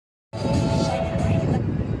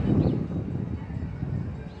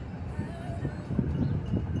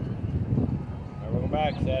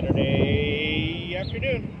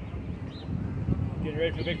afternoon. Getting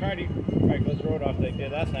ready for the big party. Probably close the road off like they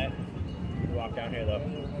did last night. We'll walk down here though.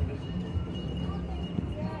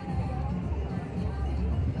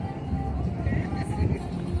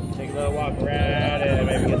 Take a little walk around and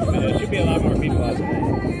maybe get some videos. Should be a lot more people out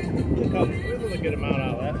tonight. There was a good amount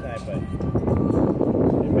out last night, but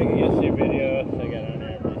didn't make it yesterday video. So I got on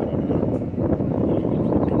there.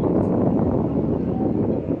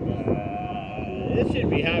 It should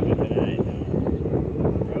be hopping tonight.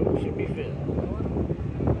 Road should be filled.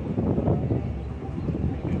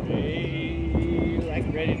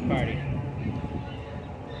 Ready to party.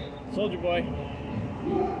 Soldier Boy.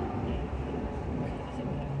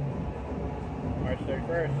 March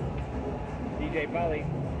 31st. DJ Polly,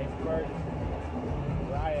 April 1st.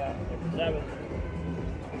 Raya, April 7th.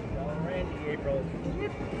 Randy, April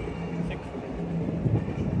 6th.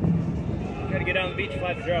 Try to get down the beach,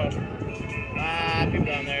 fly the drone. People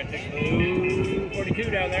down there. Take blue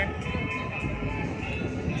 42 down there.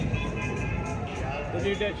 The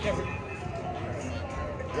new Dutch Shepherd.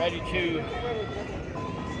 Ready to see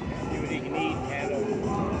what he can eat and handle.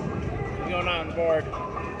 He's going out on board.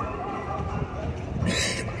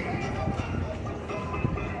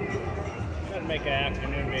 I'm going to make an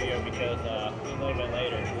afternoon video because a little bit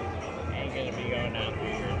later, I ain't going to be going out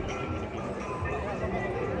through here.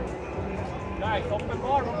 Guys, open the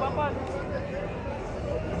bar, Papa.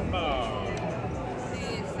 Come on.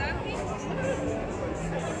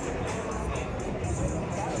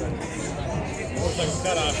 Looks like a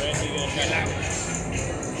cutoff, right? So you're going to cut out.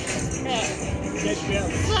 Get me on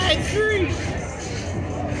the side street!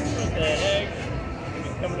 What the heck?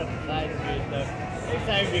 He's coming up the side street and stuff. Next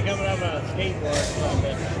time you're coming up on a skateboard or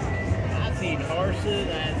something. I've seen horses,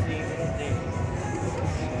 I've seen little things.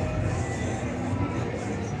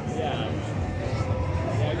 Yeah,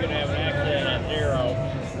 we're going to have an accident at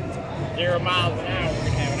 0 miles an hour. We're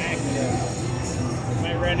going to have an accident.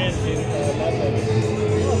 Might run into nothing.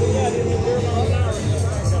 Oh, yeah, this is 0 miles an hour.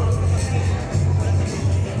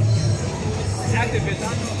 Activist, I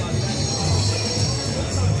know about that.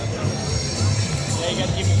 Yeah, you got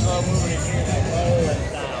to keep it slow moving in here, like rolling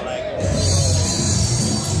style, like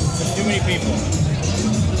there's too many people.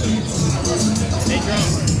 Stay drunk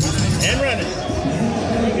and running.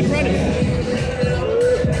 Keep running.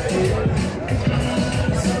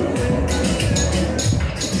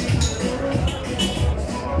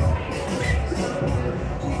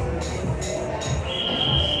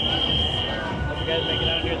 Make it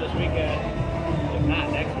out here this weekend. If not,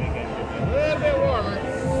 next weekend should be a little bit warmer.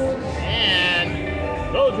 And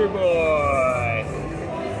Soldier Boy.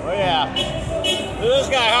 Oh yeah. This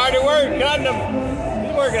guy hard at work, cutting them.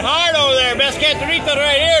 He's working hard over there. Best Cantarito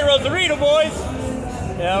right here, Rosarito, boys.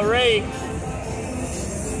 El Rey. I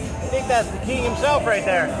think that's the king himself right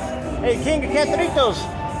there. Hey, king of Cantaritos.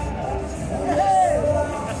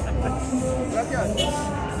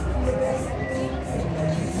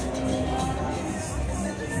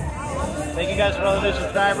 Thank you guys for all the new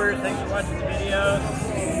subscribers. Thanks for watching the videos.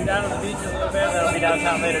 If you're down on the beach a little bit, that'll be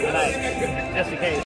downtown later tonight, just in case.